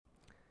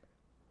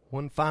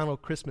One final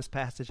Christmas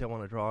passage I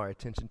want to draw our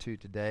attention to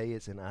today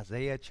is in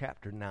Isaiah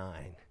chapter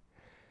 9.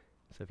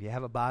 So if you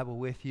have a Bible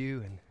with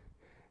you and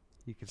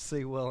you can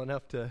see well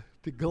enough to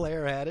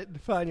glare at it and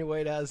find your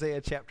way to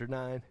Isaiah chapter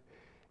 9,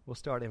 we'll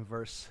start in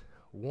verse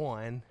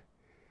 1.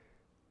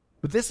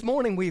 But this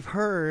morning we've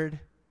heard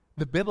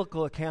the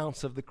biblical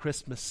accounts of the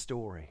Christmas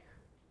story.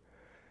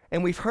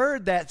 And we've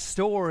heard that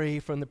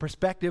story from the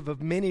perspective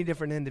of many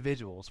different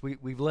individuals.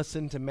 We've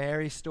listened to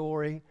Mary's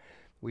story.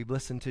 We've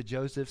listened to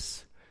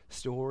Joseph's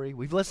story.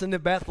 We've listened to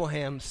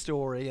Bethlehem's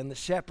story and the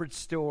shepherd's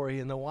story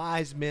and the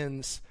wise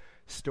men's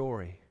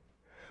story.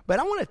 But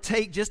I want to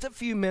take just a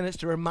few minutes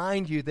to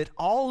remind you that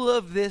all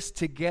of this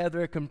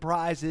together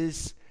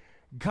comprises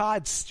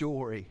God's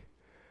story.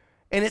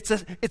 And it's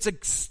a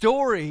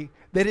story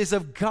that is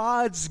of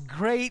God's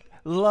great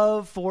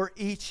love for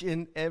each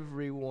and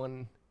every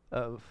one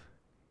of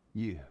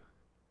you.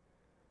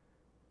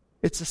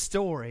 It's a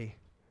story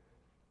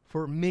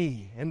for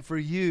me and for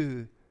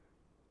you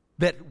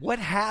that what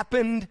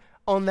happened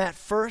on that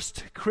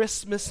first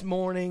Christmas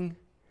morning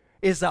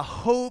is a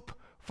hope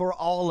for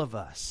all of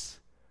us.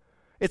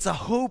 It's a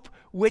hope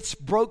which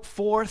broke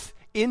forth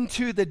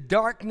into the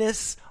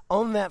darkness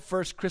on that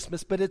first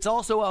Christmas, but it's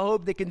also a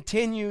hope that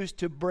continues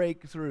to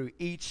break through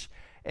each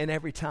and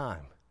every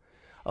time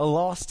a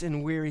lost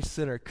and weary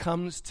sinner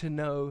comes to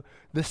know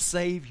the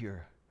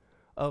Savior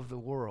of the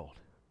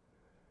world.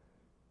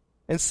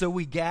 And so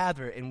we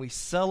gather and we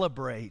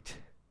celebrate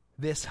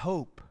this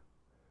hope.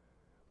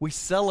 We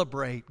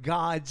celebrate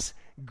God's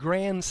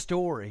grand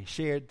story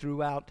shared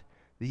throughout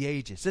the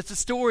ages. It's a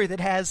story that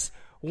has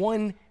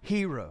one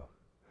hero.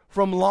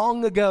 From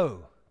long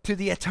ago to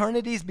the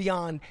eternities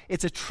beyond,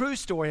 it's a true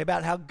story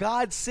about how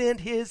God sent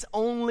His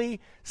only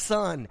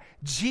Son,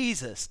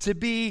 Jesus, to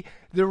be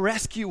the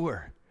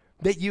rescuer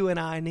that you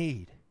and I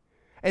need.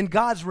 And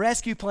God's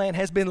rescue plan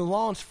has been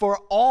launched for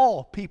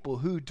all people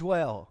who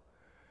dwell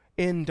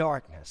in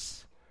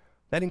darkness.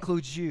 That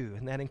includes you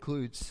and that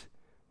includes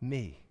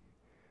me.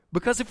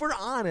 Because if we're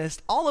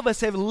honest, all of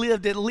us have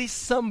lived at least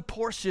some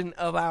portion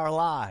of our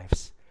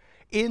lives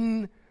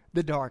in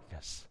the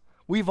darkness.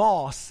 We've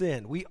all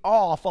sinned. We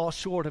all fall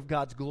short of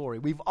God's glory.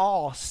 We've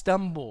all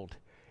stumbled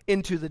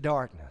into the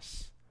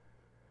darkness.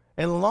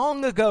 And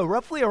long ago,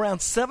 roughly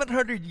around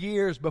 700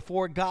 years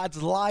before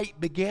God's light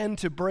began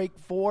to break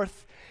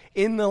forth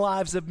in the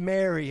lives of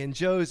Mary and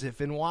Joseph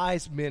and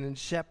wise men and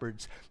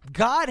shepherds,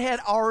 God had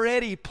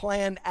already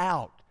planned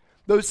out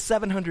those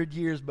 700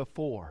 years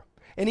before.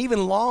 And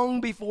even long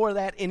before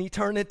that, in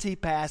eternity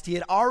past, He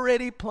had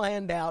already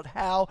planned out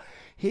how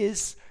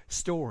His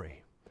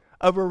story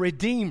of a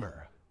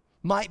Redeemer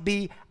might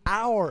be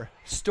our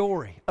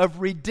story of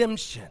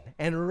redemption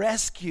and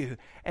rescue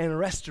and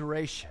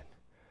restoration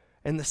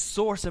and the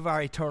source of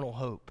our eternal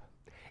hope.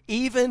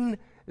 Even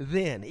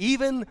then,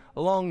 even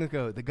long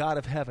ago, the God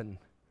of heaven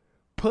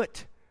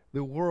put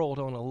the world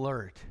on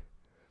alert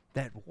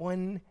that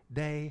one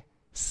day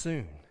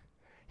soon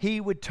He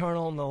would turn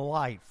on the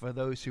light for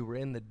those who were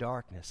in the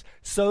darkness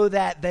so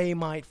that they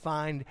might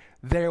find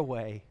their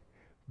way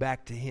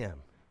back to Him.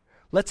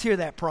 Let's hear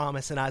that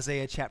promise in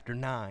Isaiah chapter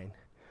 9,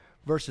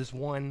 verses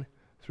 1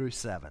 through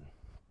 7.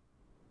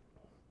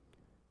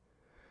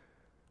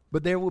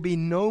 But there will be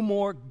no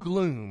more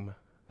gloom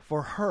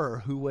for her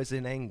who was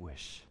in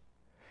anguish.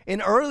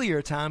 In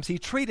earlier times, He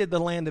treated the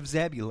land of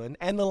Zebulun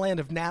and the land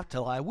of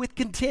Naphtali with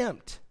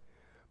contempt.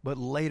 But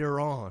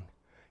later on,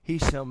 He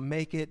shall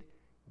make it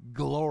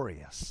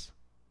glorious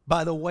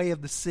by the way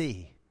of the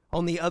sea,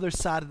 on the other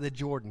side of the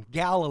Jordan,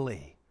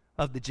 Galilee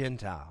of the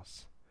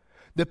Gentiles.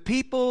 The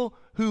people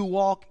who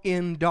walk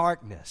in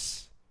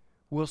darkness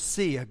will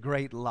see a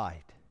great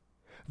light.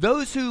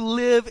 Those who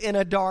live in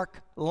a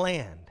dark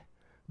land,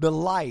 the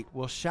light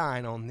will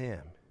shine on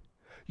them.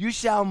 You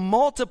shall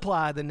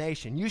multiply the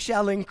nation. You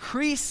shall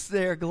increase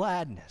their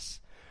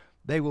gladness.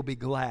 They will be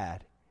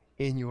glad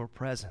in your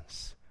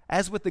presence,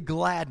 as with the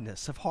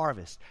gladness of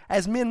harvest,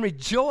 as men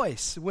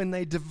rejoice when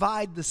they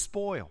divide the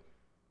spoil.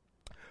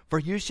 For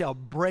you shall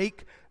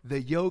break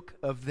the yoke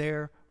of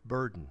their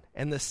burden,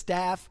 and the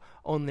staff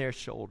on their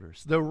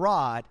shoulders, the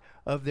rod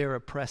of their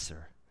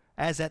oppressor,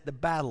 as at the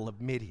battle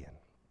of Midian.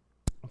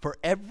 For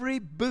every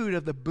boot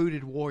of the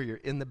booted warrior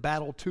in the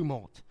battle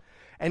tumult,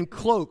 and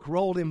cloak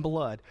rolled in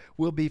blood,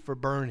 will be for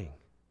burning,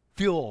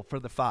 fuel for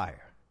the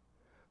fire.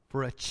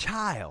 For a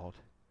child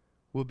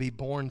will be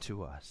born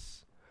to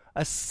us.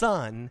 A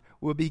son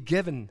will be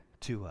given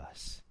to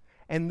us,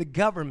 and the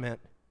government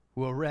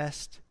will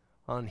rest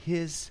on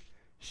His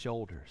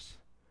shoulders.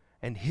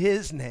 And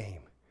His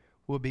name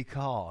will be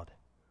called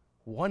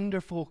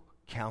Wonderful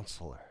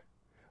Counselor,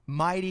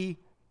 Mighty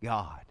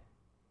God,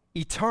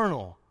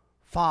 Eternal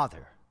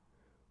Father,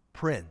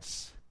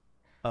 Prince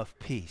of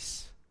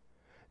Peace.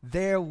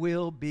 There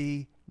will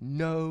be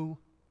no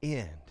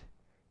end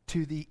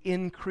to the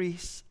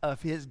increase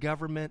of His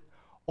government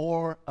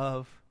or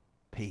of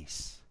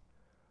peace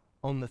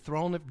on the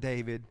throne of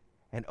David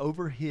and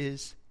over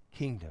His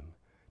kingdom,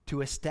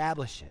 to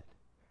establish it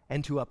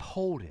and to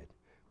uphold it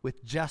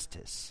with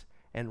justice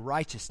and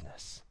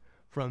righteousness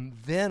from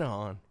then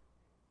on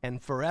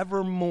and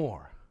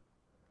forevermore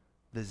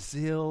the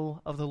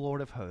zeal of the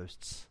Lord of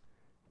hosts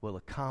will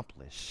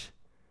accomplish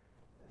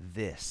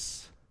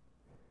this.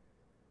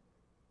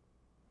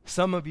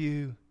 Some of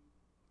you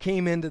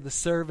came into the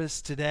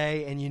service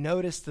today and you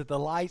noticed that the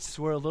lights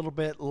were a little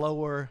bit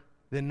lower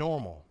than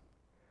normal.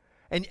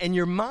 And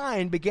your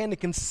mind began to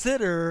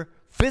consider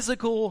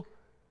physical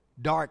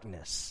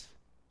darkness.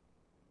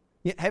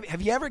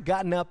 Have you ever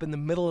gotten up in the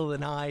middle of the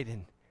night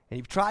and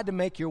you've tried to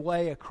make your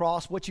way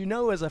across what you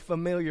know is a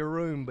familiar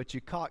room, but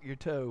you caught your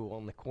toe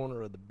on the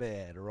corner of the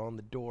bed or on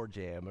the door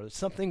jamb, or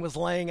something was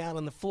laying out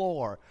on the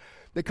floor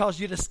that caused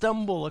you to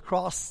stumble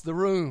across the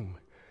room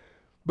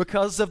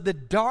because of the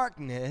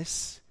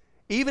darkness,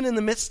 even in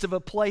the midst of a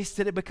place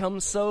that had become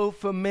so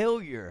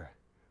familiar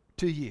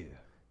to you?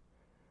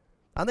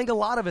 I think a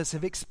lot of us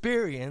have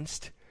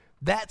experienced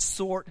that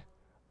sort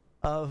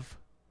of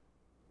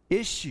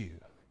issue.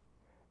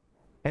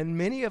 And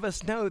many of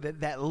us know that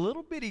that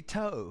little bitty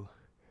toe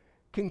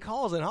can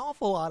cause an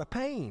awful lot of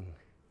pain.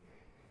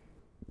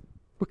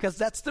 Because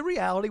that's the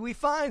reality we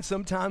find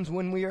sometimes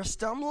when we are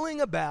stumbling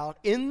about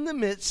in the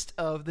midst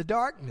of the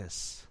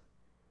darkness.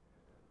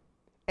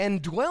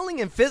 And dwelling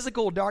in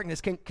physical darkness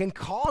can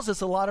cause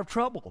us a lot of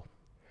trouble.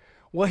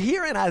 Well,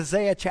 here in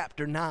Isaiah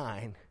chapter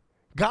 9,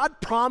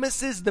 God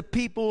promises the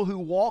people who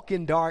walk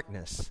in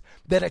darkness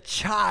that a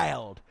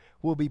child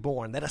will be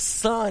born, that a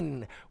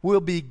son will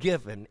be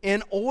given,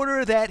 in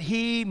order that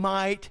he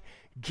might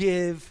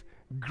give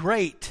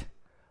great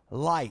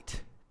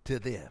light to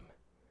them.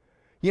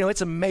 You know,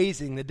 it's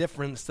amazing the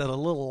difference that a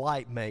little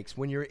light makes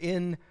when you're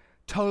in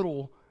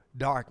total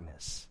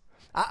darkness.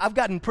 I've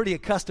gotten pretty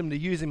accustomed to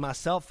using my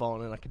cell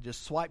phone, and I can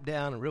just swipe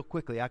down and real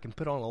quickly I can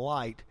put on a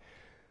light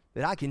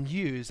that I can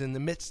use in the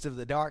midst of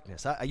the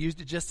darkness. I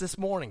used it just this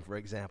morning, for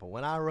example.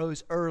 When I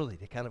rose early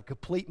to kind of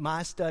complete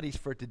my studies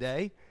for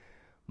today,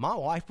 my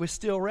wife was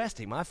still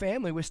resting. My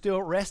family was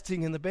still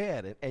resting in the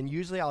bed. And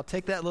usually I'll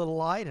take that little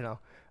light and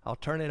I'll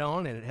turn it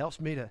on, and it helps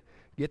me to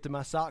get to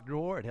my sock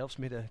drawer. It helps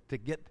me to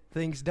get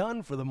things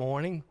done for the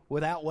morning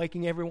without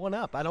waking everyone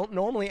up. I don't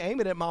normally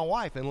aim it at my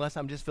wife unless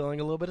I'm just feeling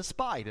a little bit of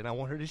spite and I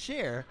want her to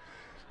share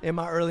in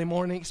my early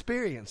morning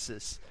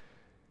experiences.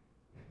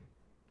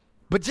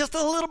 But just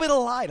a little bit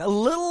of light, a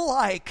little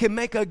light can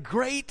make a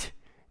great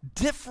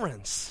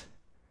difference.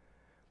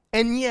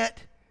 And yet,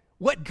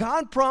 what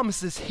God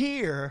promises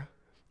here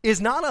is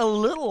not a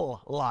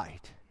little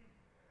light.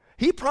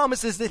 He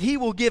promises that he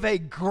will give a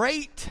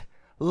great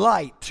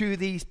light to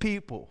these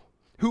people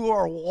who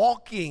are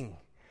walking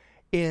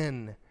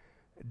in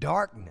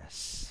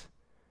darkness.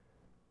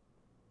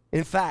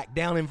 In fact,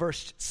 down in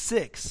verse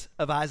 6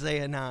 of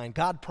Isaiah 9,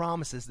 God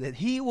promises that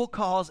he will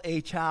cause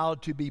a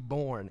child to be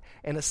born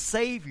and a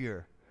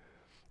Savior,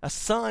 a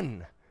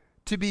son,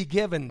 to be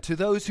given to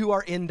those who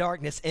are in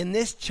darkness. And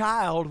this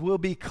child will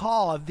be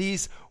called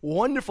these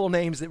wonderful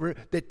names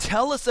that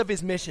tell us of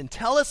his mission,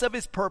 tell us of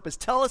his purpose,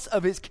 tell us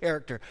of his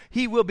character.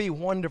 He will be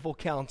Wonderful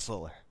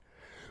Counselor,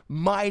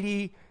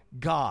 Mighty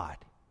God,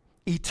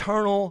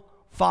 Eternal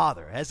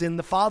Father, as in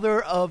the Father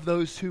of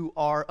those who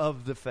are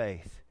of the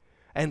faith,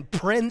 and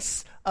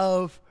Prince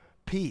of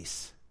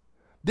Peace.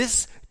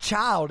 This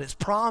child is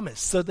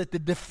promised so that the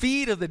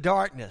defeat of the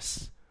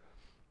darkness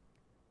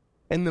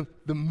and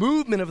the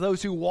movement of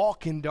those who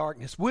walk in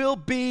darkness will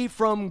be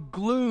from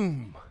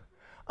gloom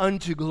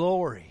unto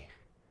glory.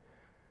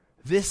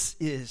 This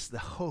is the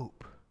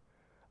hope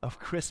of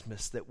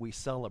Christmas that we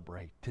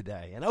celebrate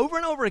today. And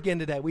over again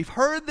today, we've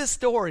heard the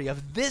story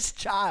of this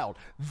child,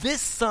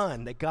 this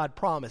son that God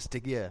promised to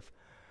give.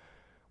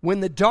 When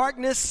the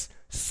darkness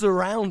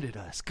surrounded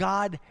us,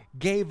 God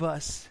gave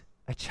us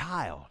a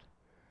child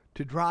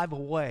to drive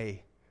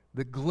away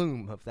the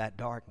gloom of that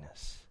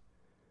darkness.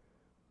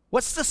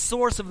 What's the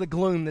source of the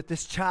gloom that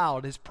this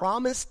child is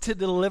promised to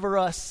deliver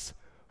us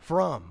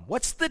from?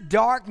 What's the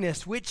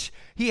darkness which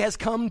he has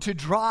come to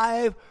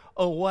drive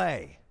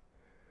away?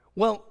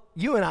 Well,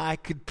 you and I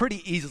could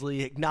pretty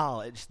easily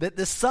acknowledge that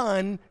the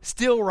sun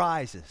still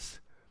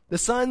rises. The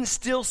sun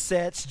still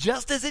sets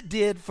just as it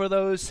did for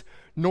those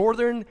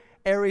northern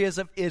areas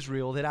of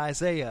Israel that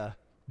Isaiah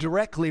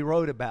directly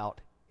wrote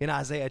about in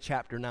Isaiah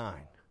chapter 9.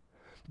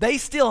 They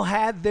still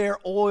had their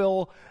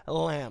oil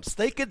lamps.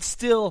 They could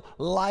still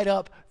light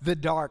up the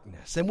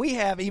darkness. And we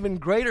have even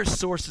greater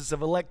sources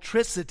of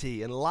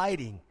electricity and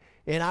lighting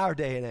in our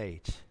day and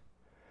age.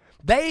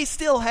 They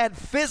still had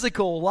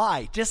physical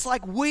light, just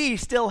like we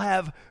still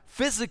have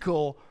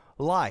physical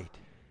light.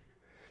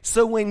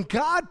 So when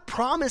God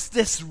promised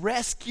this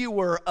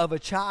rescuer of a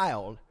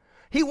child,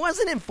 he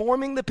wasn't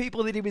informing the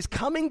people that he was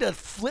coming to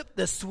flip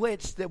the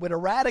switch that would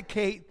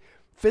eradicate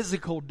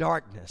physical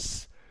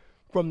darkness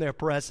from their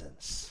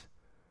presence.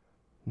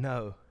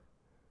 No.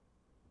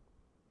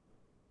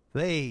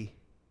 They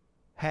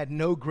had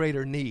no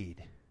greater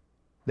need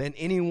than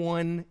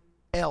anyone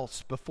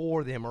else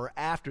before them or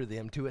after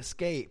them to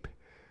escape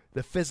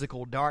the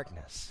physical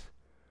darkness.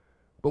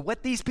 But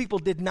what these people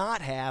did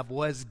not have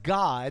was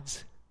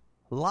God's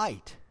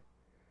light.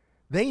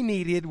 They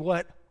needed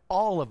what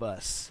all of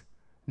us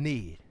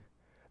need.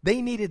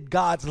 They needed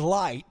God's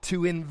light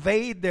to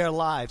invade their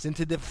lives and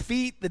to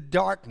defeat the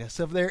darkness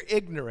of their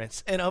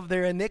ignorance and of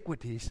their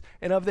iniquities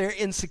and of their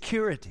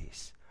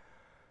insecurities.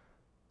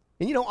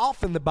 And you know,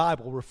 often the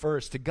Bible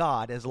refers to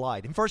God as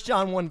light. In 1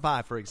 John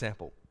 1:5, for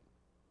example,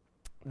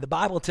 the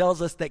Bible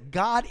tells us that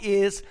God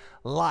is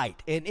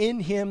light, and in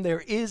him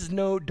there is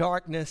no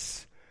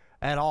darkness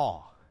at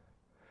all.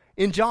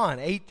 In John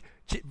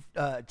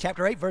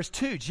chapter 8, verse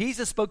 2,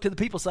 Jesus spoke to the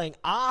people saying,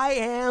 I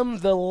am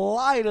the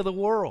light of the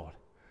world.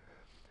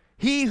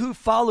 He who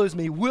follows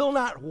me will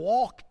not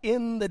walk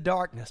in the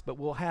darkness, but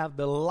will have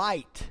the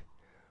light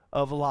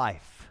of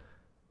life.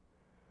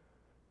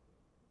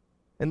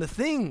 And the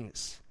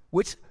things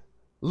which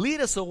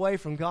lead us away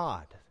from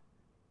God,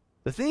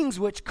 the things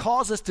which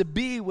cause us to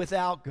be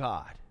without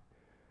God,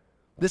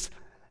 this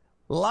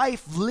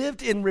life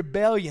lived in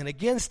rebellion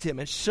against him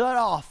and shut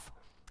off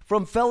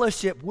from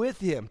fellowship with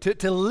him.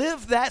 To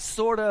live that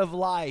sort of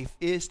life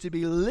is to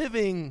be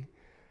living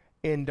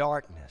in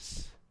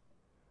darkness.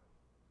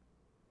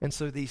 And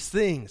so these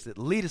things that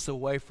lead us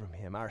away from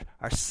him, our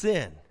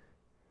sin,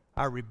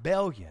 our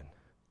rebellion,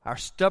 our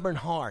stubborn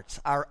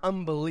hearts, our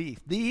unbelief,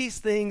 these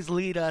things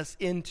lead us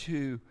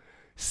into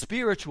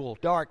spiritual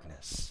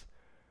darkness.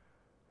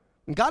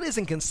 And God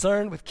isn't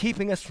concerned with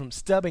keeping us from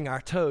stubbing our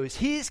toes.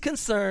 He's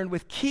concerned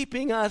with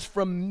keeping us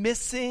from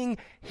missing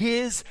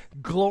his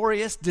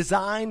glorious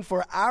design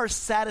for our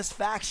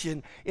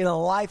satisfaction in a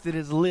life that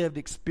is lived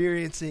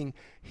experiencing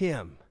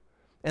him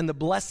and the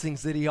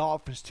blessings that he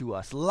offers to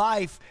us.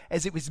 Life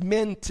as it was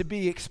meant to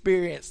be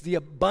experienced, the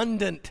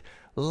abundant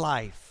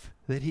life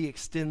that he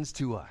extends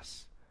to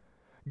us.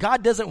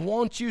 God doesn't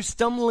want you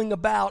stumbling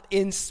about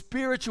in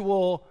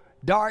spiritual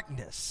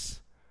darkness.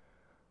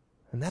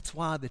 And that's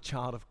why the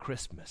child of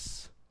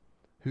Christmas,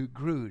 who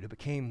grew to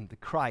become the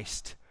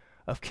Christ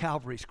of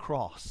Calvary's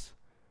cross,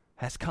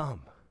 has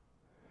come.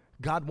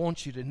 God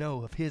wants you to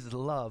know of his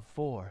love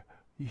for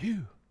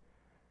you.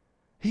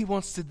 He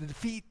wants to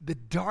defeat the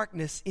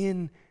darkness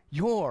in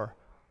your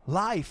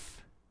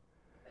life.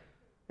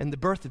 And the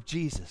birth of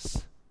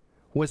Jesus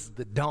was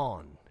the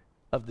dawn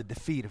of the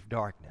defeat of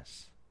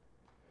darkness.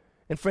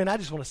 And friend, I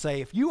just want to say,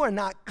 if you are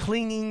not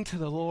clinging to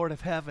the Lord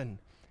of heaven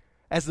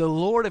as the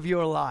Lord of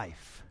your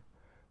life,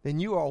 then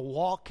you are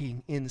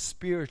walking in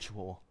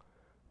spiritual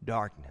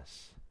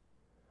darkness.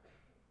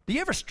 Do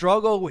you ever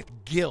struggle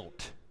with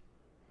guilt?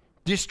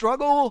 Do you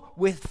struggle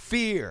with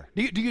fear?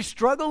 Do you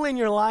struggle in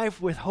your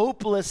life with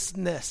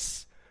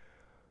hopelessness?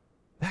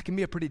 That can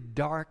be a pretty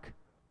dark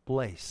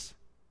place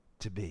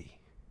to be.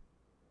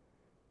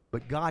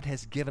 But God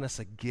has given us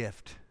a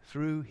gift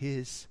through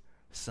his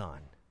Son,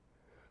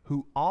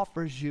 who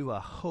offers you a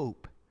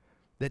hope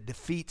that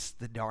defeats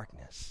the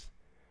darkness.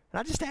 And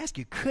I just ask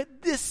you,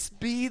 could this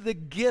be the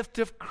gift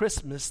of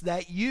Christmas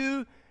that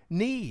you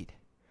need?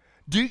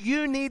 Do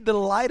you need the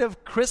light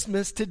of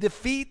Christmas to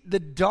defeat the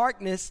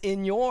darkness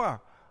in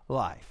your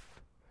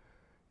life?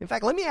 In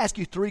fact, let me ask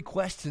you 3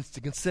 questions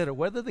to consider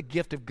whether the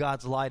gift of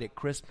God's light at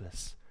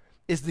Christmas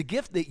is the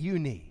gift that you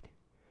need.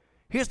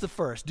 Here's the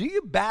first. Do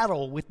you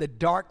battle with the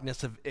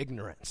darkness of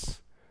ignorance?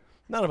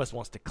 None of us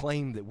wants to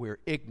claim that we're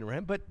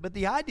ignorant, but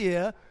the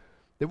idea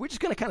that we're just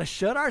going to kind of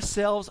shut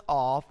ourselves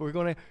off, we're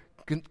going to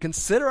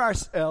consider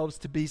ourselves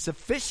to be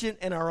sufficient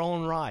in our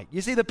own right.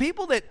 You see, the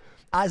people that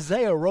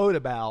Isaiah wrote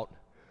about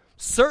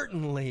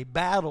certainly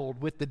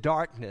battled with the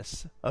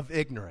darkness of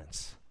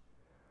ignorance.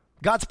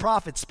 God's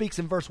prophet speaks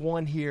in verse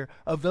 1 here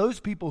of those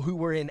people who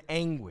were in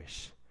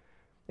anguish.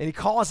 And he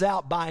calls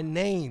out by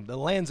name the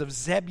lands of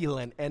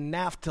Zebulun and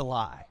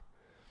Naphtali.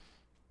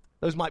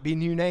 Those might be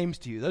new names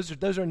to you.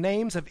 Those are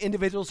names of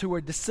individuals who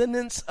were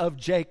descendants of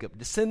Jacob,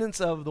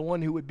 descendants of the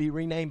one who would be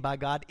renamed by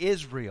God,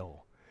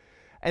 Israel.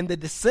 And the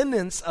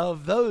descendants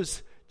of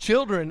those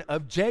children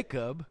of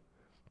Jacob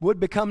would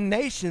become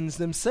nations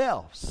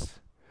themselves.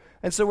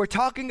 And so we're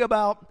talking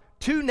about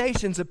 2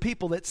 nations of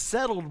people that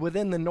settled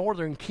within the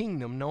northern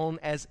kingdom known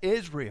as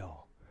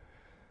Israel.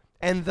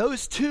 And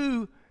those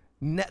two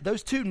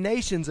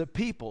nations of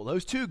people,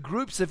 those 2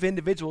 groups of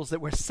individuals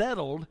that were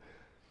settled,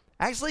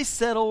 actually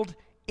settled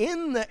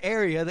in the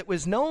area that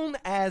was known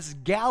as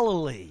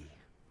Galilee.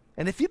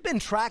 And if you've been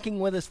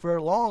tracking with us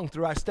for long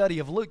through our study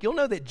of Luke, you'll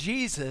know that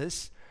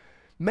Jesus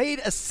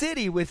made a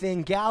city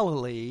within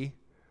Galilee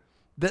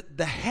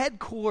the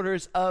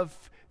headquarters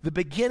of the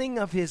beginning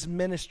of his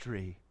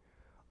ministry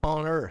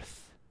on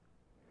earth.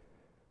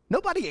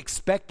 Nobody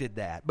expected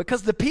that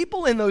because the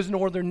people in those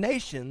northern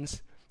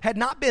nations had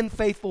not been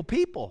faithful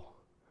people.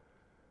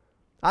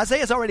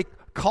 Isaiah's already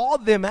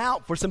called them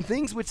out for some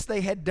things which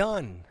they had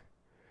done,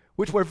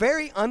 which were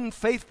very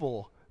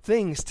unfaithful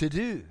things to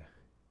do.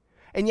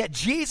 And yet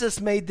Jesus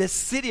made this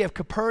city of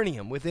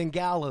Capernaum within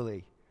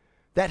Galilee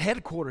that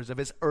headquarters of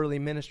his early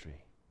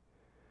ministry.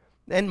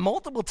 And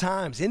multiple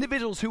times,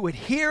 individuals who would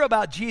hear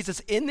about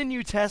Jesus in the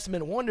New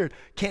Testament wondered,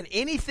 can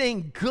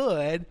anything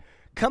good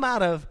come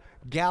out of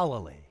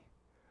Galilee?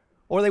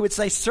 Or they would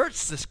say,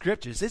 search the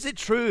scriptures. Is it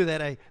true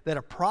that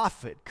a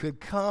prophet could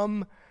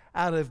come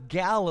out of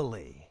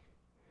Galilee?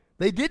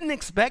 They didn't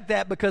expect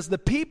that because the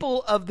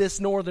people of this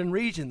northern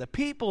region, the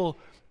people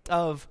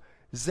of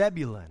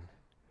Zebulun,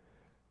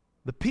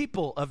 the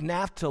people of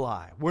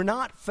Naphtali, were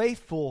not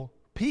faithful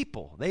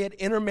people. They had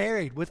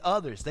intermarried with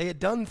others. They had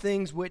done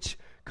things which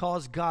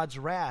caused God's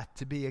wrath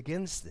to be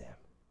against them.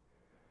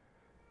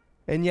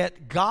 And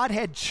yet God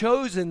had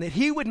chosen that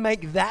he would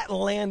make that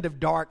land of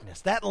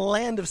darkness, that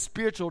land of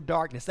spiritual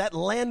darkness, that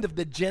land of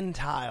the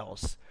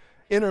Gentiles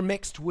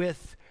intermixed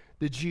with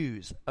the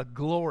Jews, a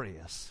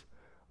glorious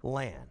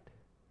land.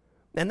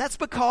 And that's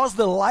because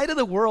the light of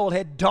the world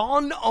had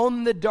dawned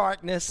on the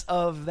darkness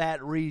of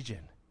that region.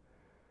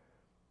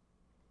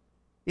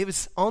 It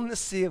was on the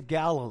Sea of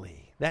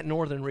Galilee, that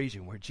northern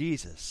region, where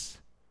Jesus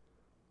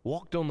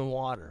walked on the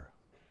water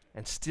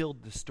and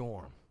stilled the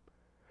storm.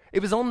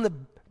 It was on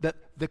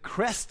the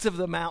crests of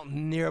the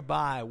mountain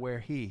nearby where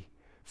he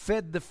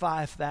fed the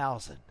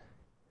 5,000.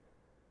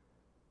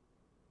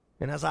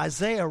 And as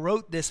Isaiah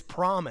wrote this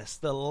promise,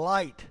 the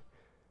light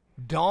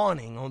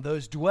dawning on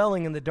those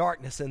dwelling in the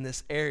darkness in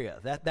this area,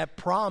 that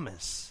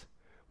promise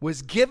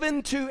was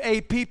given to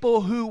a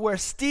people who were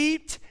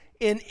steeped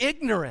in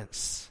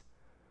ignorance.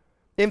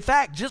 In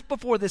fact, just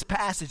before this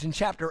passage in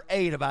chapter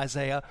 8 of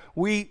Isaiah,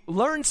 we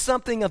learned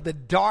something of the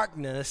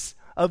darkness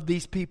of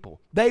these people.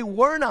 They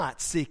were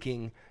not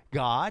seeking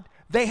God.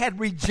 They had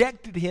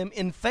rejected him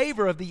in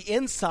favor of the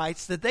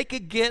insights that they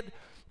could get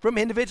from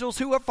individuals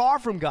who were far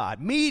from God,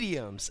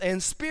 mediums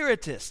and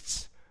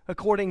spiritists,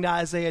 according to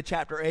Isaiah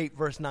chapter 8,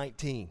 verse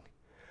 19.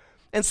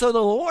 And so the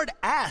Lord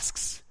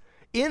asks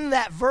in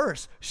that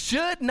verse,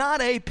 should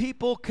not a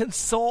people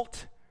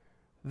consult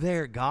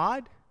their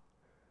God?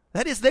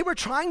 That is, they were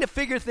trying to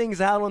figure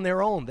things out on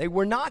their own. They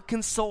were not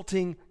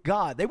consulting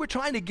God. They were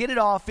trying to get it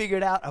all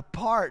figured out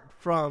apart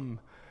from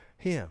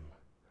him.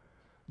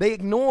 They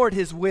ignored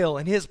his will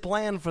and his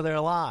plan for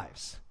their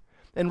lives.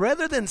 And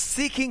rather than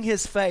seeking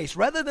his face,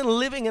 rather than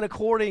living in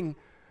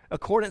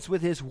accordance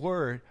with his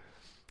word,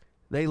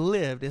 they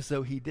lived as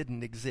though he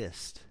didn't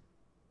exist.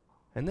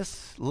 And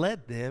this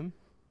led them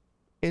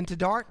into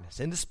darkness,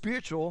 into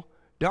spiritual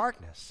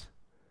darkness.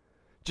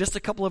 Just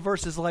a couple of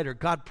verses later,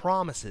 God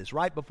promises,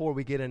 right before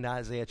we get into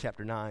Isaiah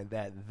chapter 9,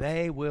 that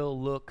they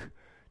will look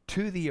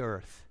to the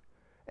earth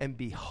and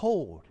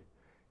behold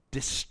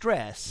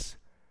distress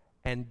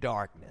and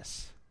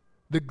darkness,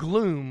 the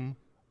gloom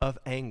of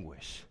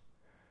anguish,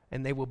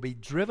 and they will be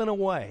driven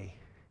away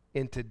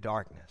into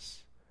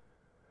darkness.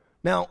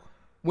 Now,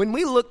 when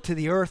we look to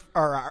the earth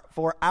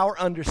for our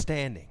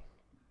understanding,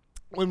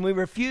 when we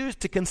refuse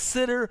to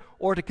consider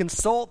or to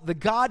consult the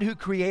God who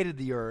created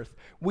the earth,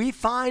 we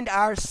find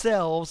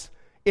ourselves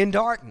in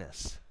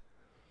darkness.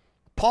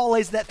 Paul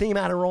lays that theme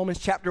out in Romans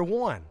chapter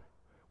 1,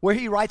 where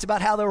he writes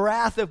about how the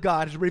wrath of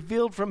God is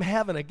revealed from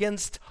heaven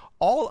against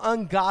all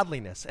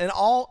ungodliness and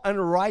all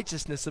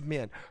unrighteousness of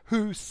men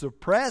who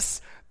suppress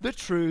the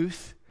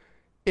truth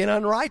in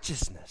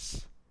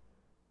unrighteousness.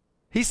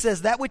 He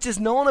says that which is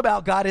known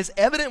about God is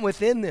evident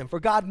within them, for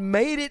God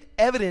made it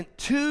evident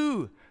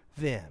to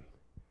them.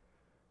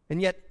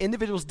 And yet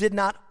individuals did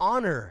not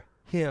honor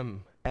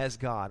him as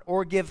God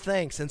or give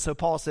thanks. And so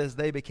Paul says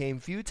they became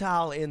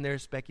futile in their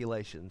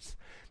speculations,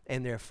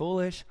 and their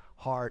foolish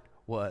heart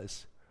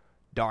was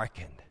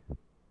darkened.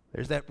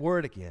 There's that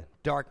word again,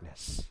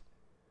 darkness.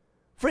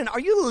 Friend,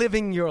 are you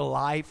living your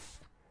life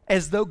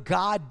as though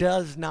God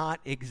does not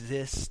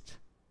exist?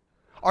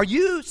 Are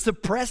you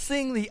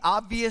suppressing the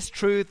obvious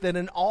truth that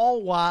an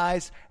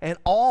all-wise and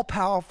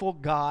all-powerful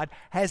God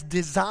has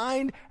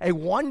designed a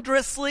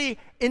wondrously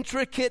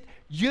intricate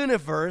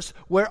universe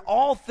where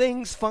all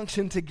things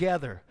function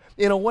together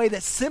in a way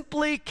that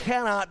simply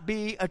cannot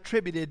be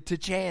attributed to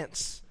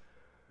chance?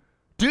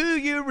 Do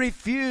you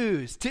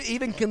refuse to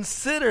even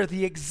consider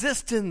the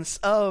existence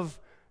of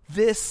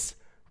this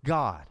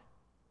God?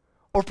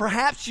 Or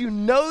perhaps you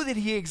know that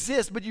he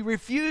exists, but you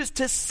refuse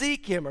to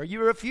seek him, or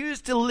you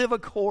refuse to live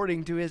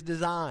according to his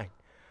design.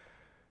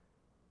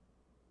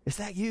 Is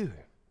that you?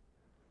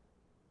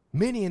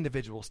 Many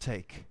individuals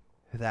take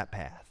that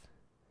path.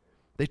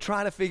 They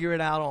try to figure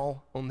it out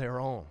all on their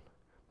own.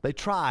 They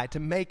try to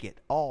make it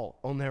all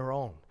on their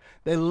own.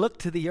 They look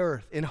to the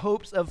earth in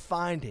hopes of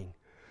finding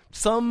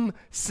some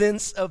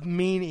sense of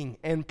meaning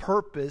and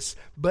purpose,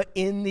 but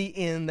in the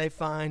end they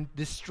find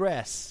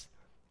distress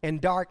and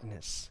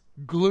darkness,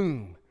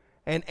 gloom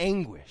and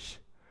anguish.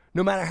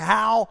 No matter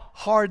how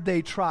hard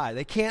they try,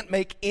 they can't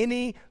make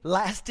any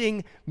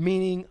lasting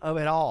meaning of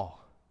it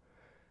all.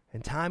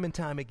 And time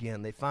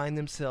again, they find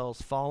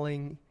themselves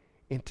falling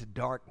into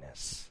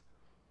darkness.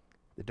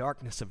 The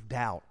darkness of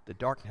doubt, the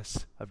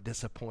darkness of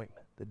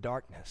disappointment, the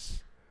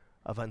darkness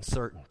of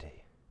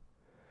uncertainty.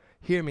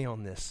 Hear me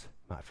on this,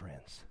 my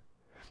friends.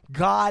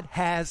 God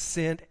has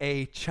sent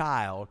a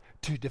child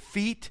to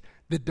defeat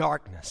the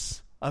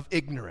darkness of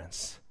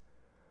ignorance.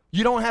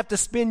 You don't have to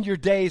spend your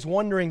days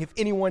wondering if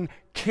anyone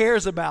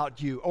cares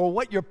about you or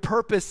what your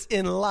purpose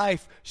in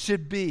life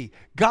should be.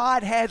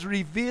 God has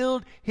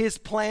revealed his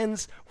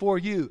plans for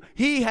you.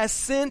 He has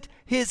sent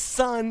his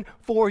Son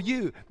for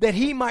you, that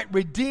he might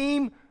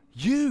redeem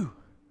you,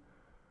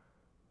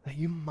 that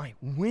you might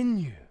win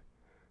you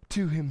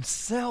to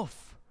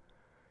himself.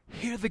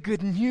 Hear the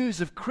good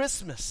news of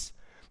Christmas,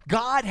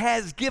 God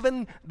has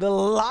given the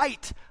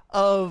light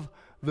of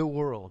the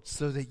world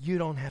so that you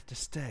don't have to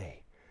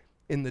stay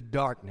in the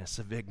darkness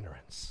of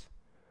ignorance.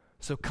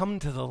 So come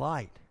to the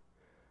light.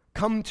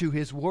 Come to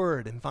His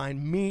Word and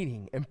find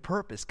meaning and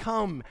purpose.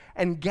 Come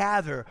and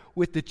gather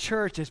with the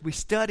church as we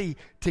study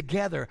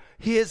together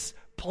His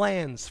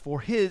plans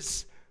for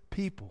His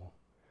people.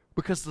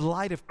 Because the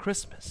light of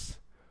Christmas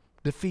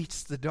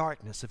defeats the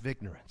darkness of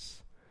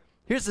ignorance.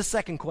 Here's the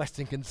second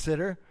question to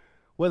consider: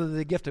 whether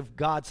the gift of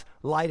God's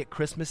light at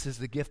Christmas is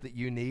the gift that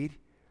you need.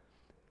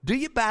 Do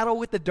you battle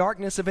with the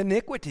darkness of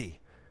iniquity?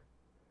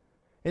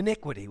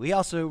 Iniquity, we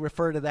also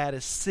refer to that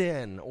as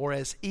sin or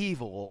as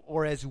evil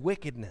or as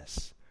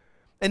wickedness.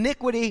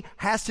 Iniquity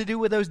has to do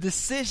with those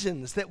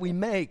decisions that we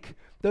make,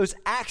 those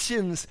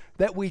actions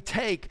that we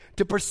take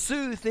to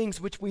pursue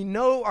things which we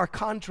know are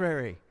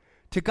contrary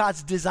to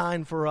God's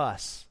design for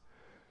us.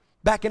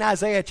 Back in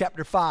Isaiah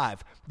chapter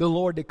 5, the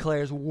Lord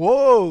declares,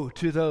 "Woe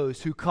to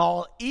those who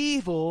call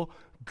evil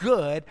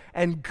good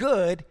and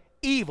good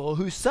evil,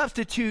 who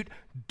substitute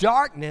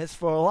darkness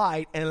for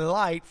light and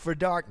light for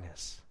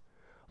darkness."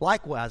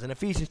 Likewise, in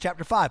Ephesians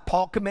chapter 5,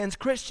 Paul commends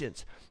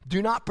Christians,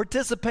 do not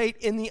participate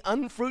in the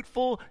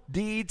unfruitful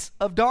deeds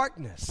of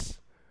darkness,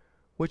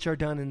 which are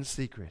done in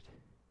secret.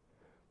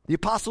 The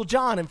Apostle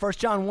John in 1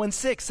 John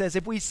 1:6 says,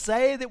 if we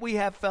say that we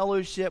have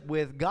fellowship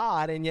with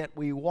God and yet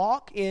we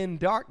walk in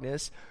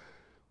darkness,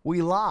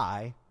 we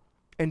lie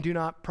and do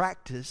not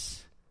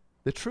practice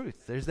the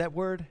truth. There's that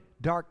word,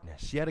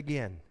 darkness, yet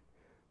again.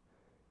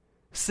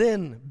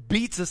 Sin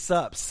beats us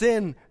up.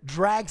 Sin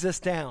drags us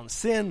down.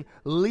 Sin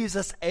leaves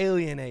us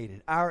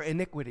alienated. Our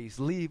iniquities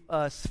leave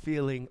us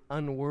feeling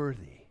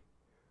unworthy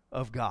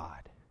of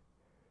God.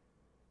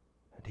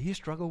 Do you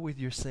struggle with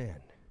your sin?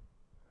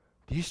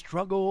 Do you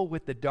struggle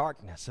with the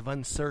darkness of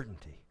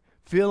uncertainty,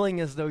 feeling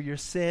as though your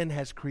sin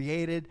has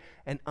created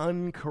an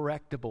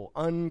uncorrectable,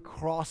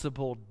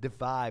 uncrossable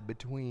divide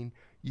between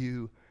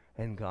you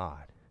and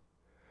God?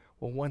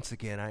 Well, once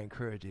again, I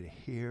encourage you to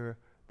hear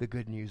the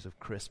good news of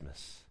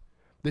Christmas.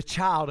 The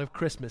child of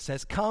Christmas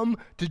has come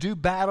to do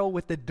battle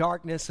with the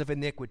darkness of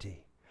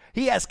iniquity.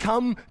 He has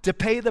come to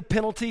pay the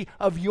penalty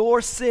of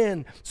your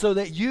sin so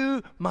that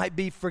you might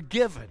be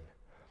forgiven.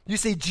 You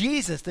see,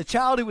 Jesus, the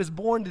child who was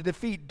born to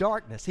defeat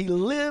darkness, He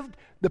lived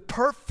the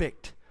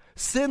perfect,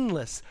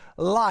 sinless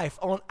life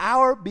on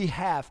our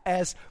behalf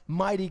as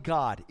mighty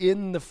God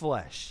in the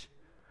flesh.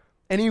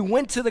 And He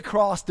went to the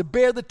cross to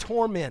bear the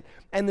torment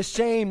and the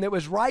shame that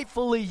was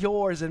rightfully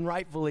yours and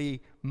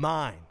rightfully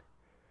mine.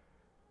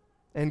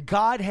 And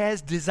God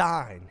has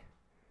designed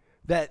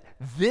that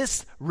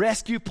this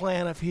rescue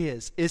plan of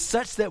His is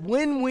such that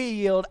when we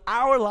yield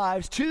our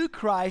lives to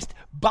Christ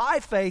by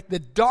faith, the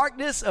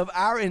darkness of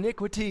our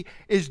iniquity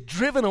is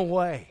driven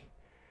away.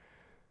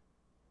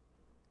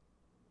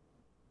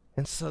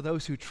 And so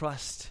those who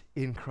trust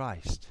in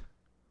Christ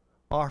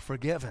are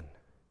forgiven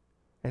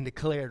and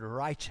declared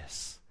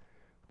righteous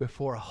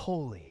before a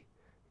holy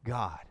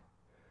God.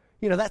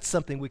 You know, that's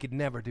something we could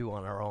never do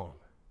on our own.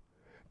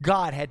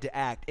 God had to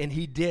act, and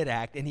He did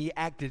act, and He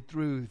acted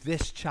through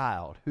this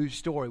child whose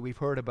story we've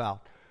heard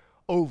about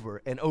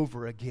over and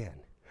over again.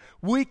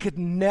 We could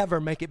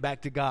never make it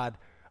back to God,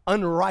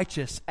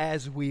 unrighteous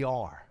as we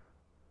are.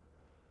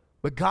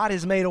 But God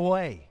has made a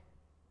way,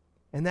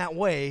 and that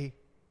way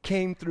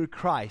came through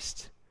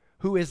Christ,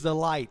 who is the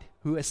light,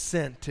 who is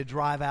sent to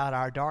drive out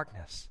our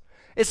darkness.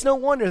 It's no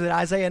wonder that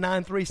Isaiah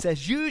 9:3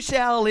 says, "You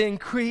shall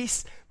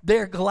increase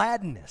their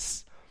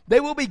gladness. They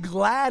will be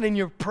glad in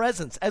your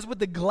presence, as with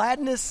the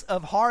gladness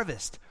of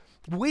harvest."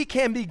 We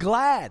can be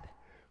glad,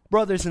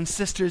 brothers and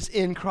sisters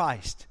in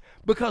Christ,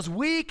 because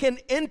we can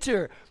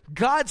enter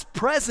God's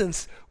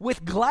presence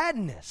with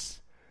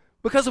gladness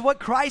because of what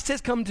Christ has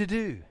come to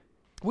do,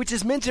 which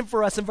is mentioned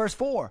for us in verse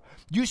 4.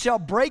 "You shall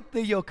break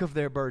the yoke of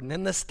their burden,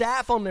 and the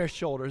staff on their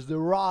shoulders, the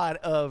rod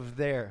of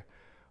their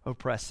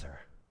oppressor."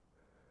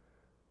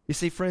 You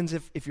see, friends,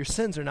 if your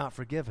sins are not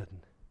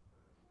forgiven,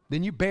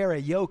 then you bear a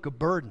yoke, a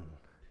burden.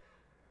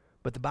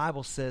 But the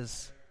Bible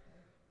says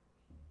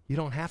you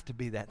don't have to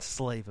be that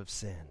slave of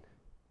sin.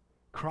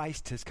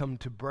 Christ has come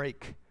to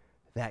break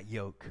that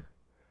yoke.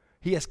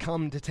 He has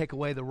come to take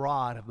away the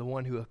rod of the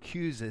one who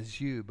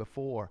accuses you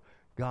before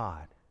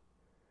God.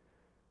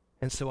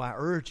 And so I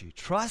urge you,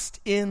 trust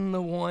in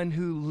the one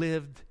who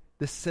lived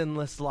the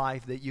sinless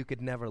life that you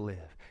could never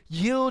live.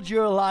 Yield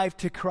your life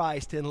to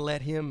Christ and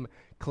let Him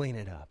clean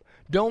it up.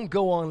 Don't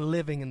go on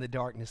living in the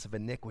darkness of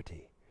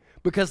iniquity,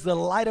 because the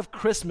light of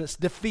Christmas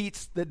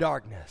defeats the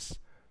darkness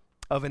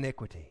of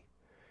iniquity.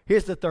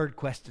 Here's the third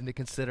question to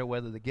consider: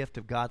 whether the gift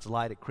of God's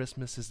light at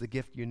Christmas is the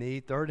gift you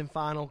need. Third and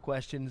final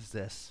question is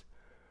this: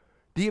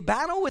 do you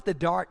battle with the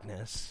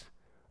darkness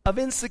of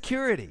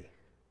insecurity?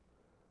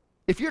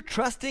 If you're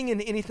trusting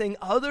in anything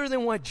other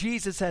than what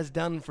Jesus has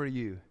done for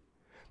you,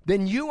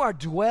 then you are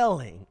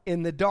dwelling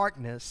in the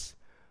darkness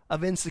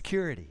of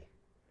insecurity.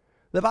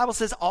 The Bible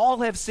says all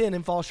have sinned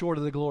and fall short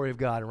of the glory of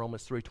God in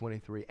Romans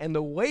 3:23. And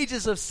the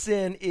wages of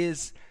sin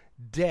is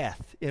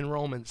death in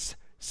Romans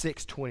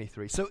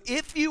 6:23. So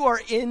if you are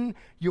in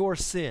your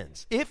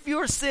sins, if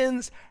your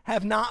sins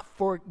have not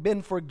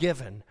been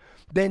forgiven,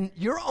 then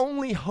your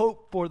only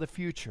hope for the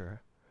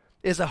future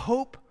is a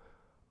hope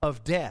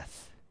of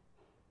death.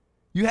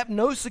 You have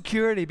no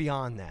security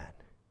beyond that.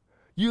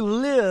 You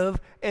live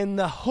in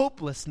the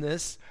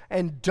hopelessness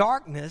and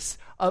darkness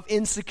of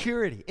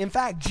insecurity. In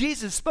fact,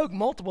 Jesus spoke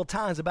multiple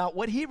times about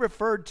what he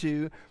referred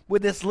to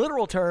with this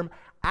literal term,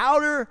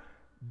 outer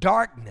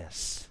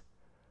darkness.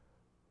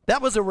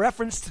 That was a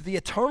reference to the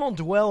eternal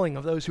dwelling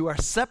of those who are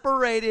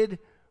separated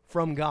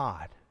from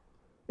God.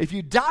 If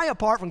you die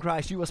apart from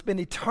Christ, you will spend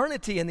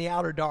eternity in the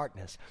outer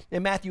darkness.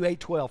 In Matthew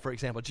 8:12, for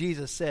example,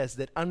 Jesus says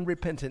that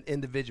unrepentant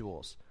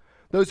individuals,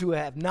 those who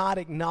have not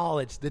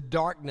acknowledged the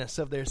darkness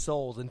of their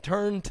souls and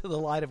turned to the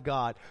light of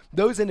God,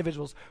 those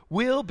individuals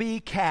will be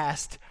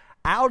cast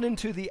out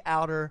into the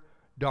outer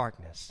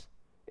darkness,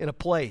 in a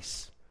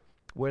place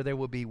where there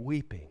will be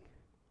weeping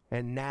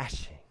and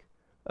gnashing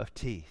of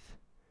teeth.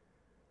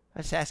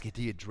 I just ask you,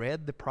 do you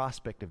dread the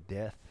prospect of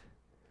death?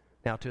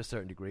 Now, to a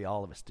certain degree,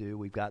 all of us do.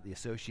 We've got the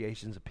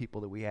associations of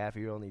people that we have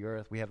here on the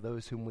earth. We have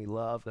those whom we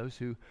love, those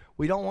who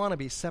we don't want to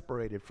be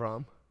separated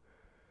from.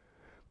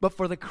 But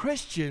for the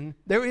Christian,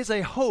 there is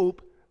a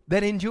hope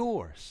that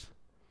endures.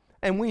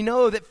 And we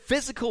know that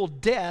physical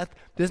death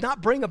does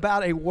not bring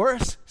about a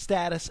worse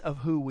status of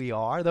who we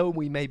are, though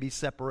we may be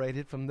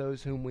separated from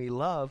those whom we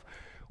love.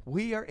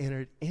 We are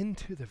entered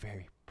into the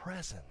very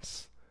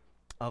presence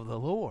of the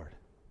Lord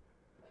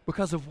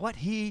because of what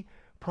he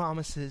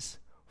promises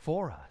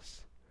for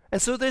us.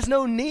 And so there's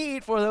no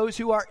need for those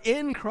who are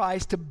in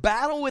Christ to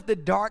battle with the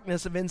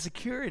darkness of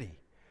insecurity,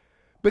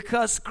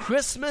 because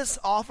Christmas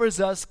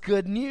offers us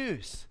good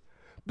news.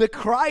 The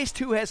Christ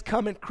who has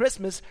come at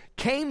Christmas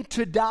came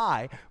to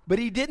die, but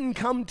he didn't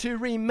come to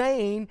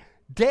remain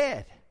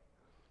dead.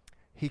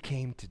 He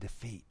came to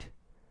defeat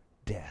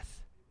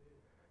death.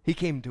 He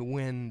came to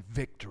win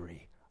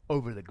victory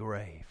over the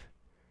grave.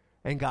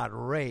 And God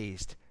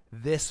raised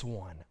this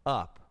one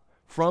up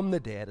from the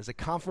dead as a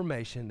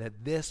confirmation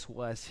that this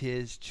was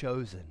his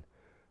chosen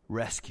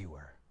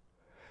rescuer.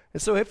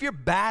 And so if you're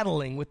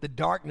battling with the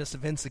darkness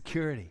of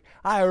insecurity,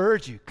 I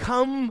urge you,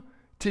 come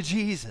to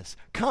Jesus.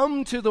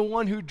 Come to the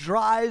one who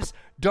drives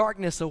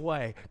darkness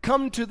away.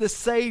 Come to the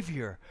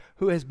Savior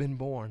who has been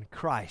born,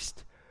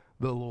 Christ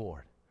the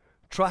Lord.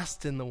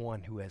 Trust in the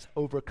one who has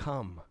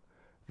overcome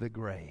the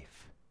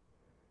grave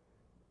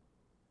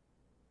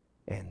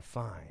and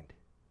find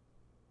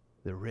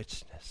the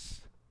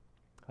richness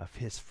of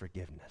his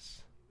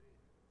forgiveness,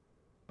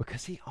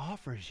 because he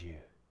offers you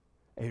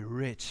a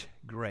rich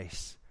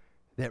grace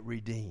that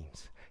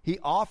redeems. He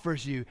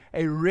offers you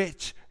a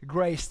rich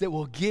grace that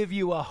will give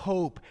you a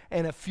hope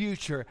and a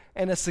future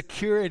and a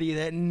security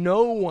that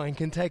no one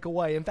can take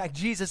away. In fact,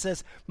 Jesus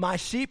says, "My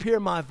sheep hear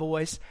my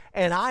voice,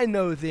 and I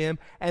know them,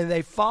 and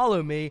they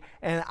follow me,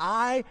 and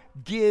I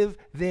give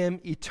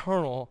them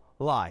eternal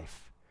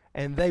life,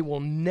 and they will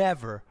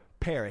never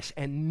perish,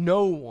 and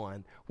no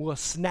one will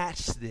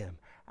snatch them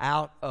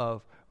out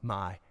of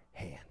my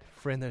hand."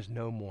 Friend, there's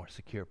no more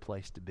secure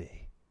place to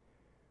be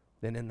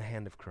than in the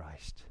hand of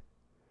Christ,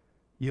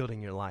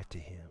 yielding your life to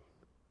him.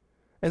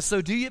 And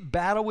so, do you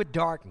battle with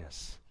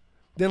darkness?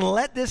 Then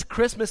let this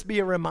Christmas be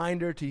a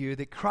reminder to you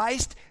that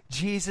Christ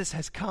Jesus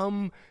has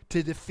come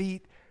to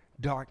defeat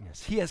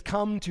darkness. He has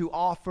come to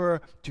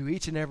offer to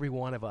each and every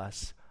one of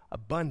us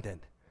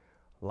abundant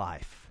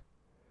life.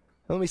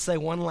 Let me say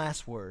one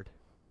last word.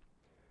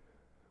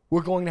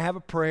 We're going to have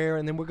a prayer,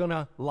 and then we're going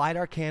to light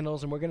our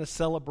candles, and we're going to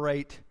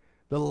celebrate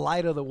the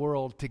light of the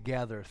world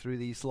together through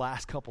these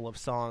last couple of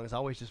songs.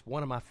 Always just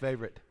one of my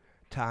favorite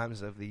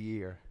times of the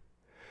year.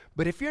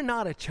 But if you're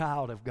not a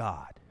child of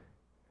God,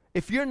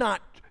 if you're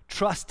not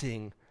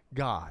trusting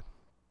God,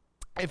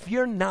 if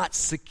you're not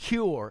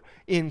secure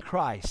in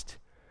Christ,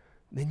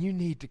 then you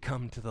need to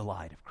come to the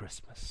light of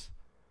Christmas.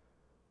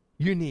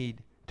 You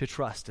need to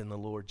trust in the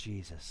Lord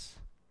Jesus.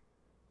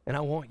 And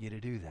I want you to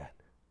do that.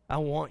 I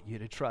want you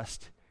to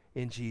trust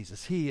in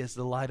Jesus. He is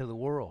the light of the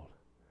world.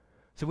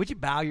 So would you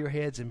bow your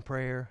heads in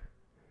prayer?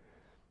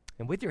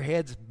 And with your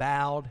heads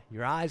bowed,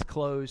 your eyes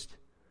closed,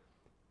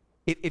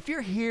 if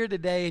you're here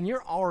today and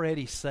you're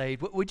already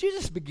saved, would you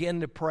just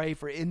begin to pray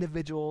for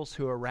individuals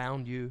who are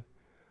around you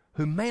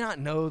who may not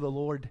know the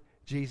Lord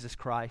Jesus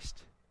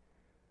Christ?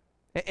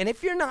 And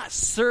if you're not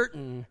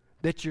certain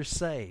that you're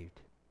saved,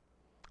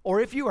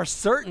 or if you are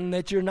certain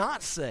that you're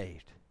not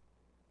saved,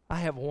 I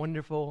have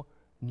wonderful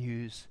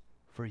news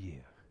for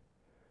you.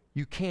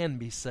 You can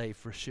be saved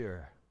for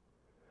sure.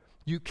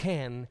 You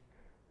can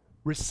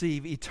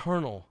receive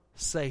eternal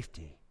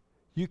safety.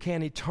 You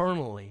can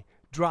eternally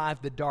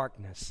drive the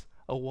darkness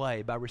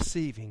away by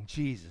receiving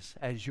Jesus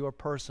as your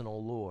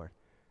personal Lord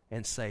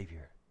and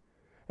Savior.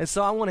 And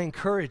so I want to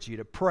encourage you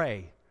to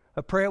pray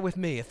a prayer with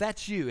me. If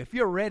that's you, if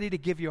you're ready to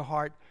give your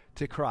heart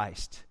to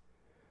Christ,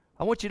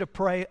 I want you to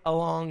pray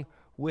along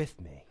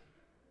with me,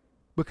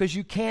 because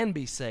you can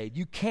be saved.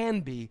 You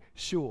can be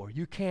sure.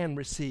 You can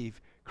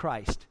receive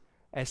Christ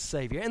as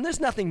Savior. And there's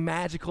nothing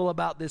magical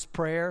about this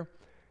prayer.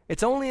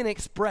 It's only an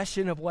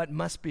expression of what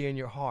must be in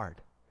your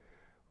heart.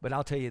 But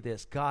I'll tell you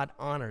this, God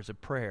honors a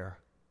prayer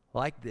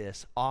like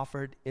this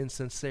offered in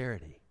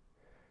sincerity.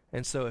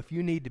 And so if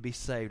you need to be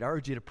saved, I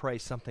urge you to pray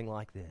something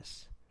like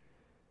this.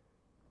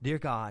 Dear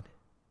God,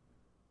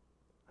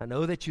 I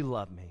know that you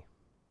love me.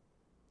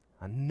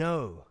 I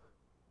know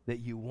that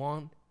you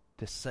want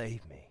to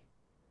save me.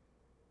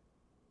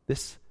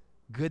 This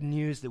good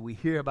news that we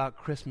hear about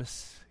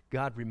Christmas,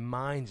 God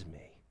reminds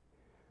me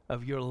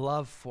of your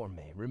love for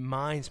me,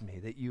 reminds me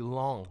that you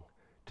long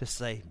to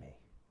save me.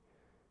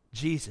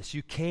 Jesus,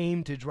 you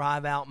came to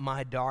drive out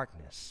my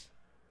darkness.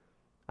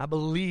 I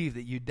believe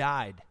that you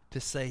died to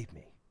save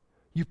me.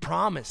 You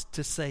promised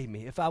to save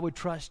me if I would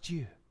trust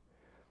you.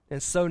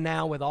 And so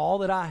now with all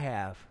that I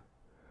have,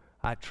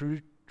 I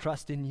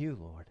trust in you,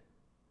 Lord.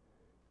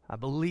 I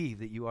believe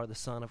that you are the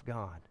Son of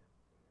God.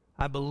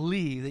 I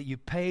believe that you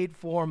paid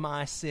for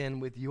my sin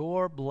with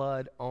your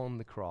blood on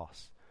the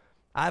cross.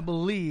 I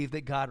believe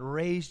that God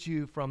raised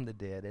you from the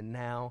dead, and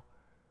now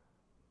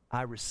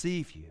I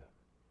receive you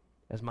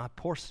as my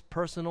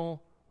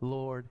personal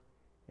Lord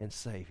and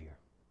Savior.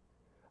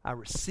 I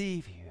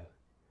receive you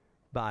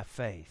by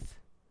faith.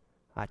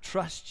 I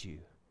trust you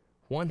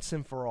once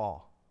and for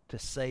all to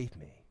save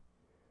me.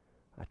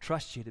 I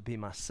trust you to be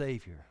my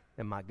Savior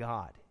and my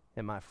God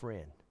and my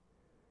friend.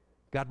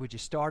 God, would you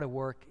start a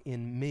work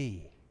in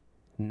me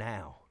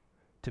now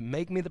to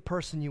make me the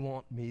person you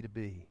want me to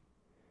be?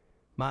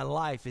 My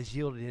life is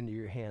yielded into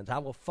your hands. I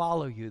will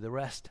follow you the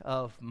rest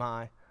of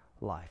my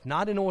life,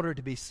 not in order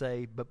to be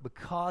saved, but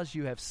because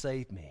you have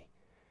saved me,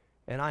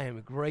 and I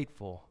am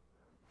grateful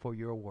for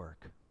your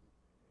work.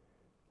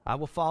 I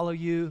will follow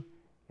you,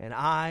 and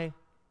I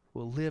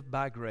will live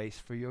by grace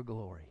for your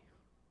glory.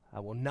 I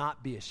will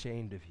not be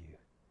ashamed of you.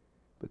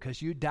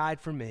 Because you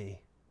died for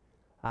me,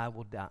 I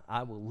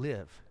will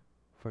live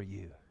for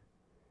you.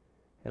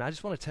 And I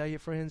just want to tell you,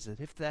 friends, that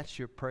if that's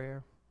your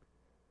prayer,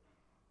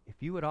 if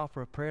you would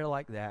offer a prayer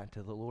like that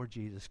to the Lord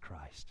Jesus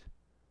Christ,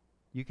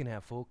 you can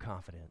have full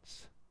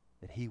confidence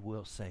that he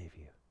will save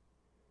you.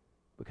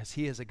 Because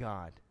he is a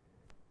God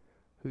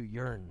who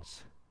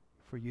yearns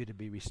for you to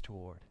be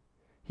restored.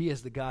 He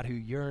is the God who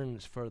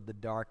yearns for the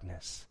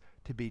darkness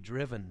to be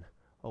driven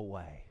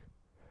away.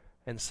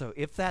 And so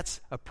if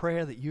that's a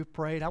prayer that you've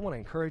prayed, I want to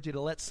encourage you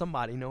to let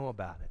somebody know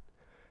about it.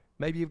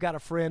 Maybe you've got a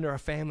friend or a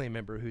family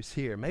member who's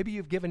here. Maybe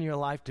you've given your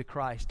life to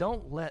Christ.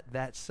 Don't let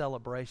that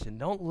celebration,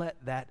 don't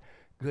let that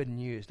good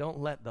news, don't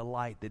let the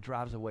light that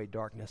drives away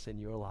darkness in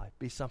your life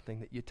be something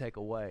that you take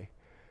away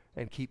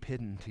and keep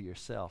hidden to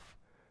yourself.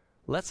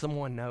 Let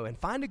someone know, and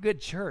find a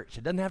good church.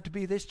 It doesn't have to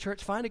be this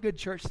church. Find a good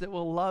church that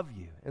will love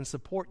you and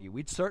support you.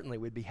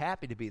 We'd be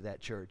happy to be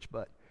that church,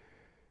 but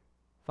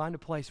find a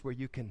place where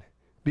you can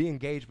be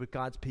engaged with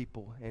God's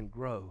people and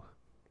grow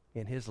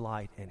in his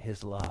light and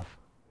his love.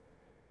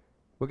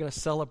 We're going to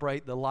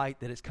celebrate the light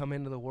that has come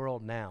into the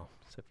world now.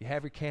 So if you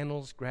have your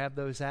candles, grab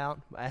those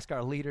out. Ask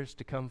our leaders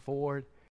to come forward.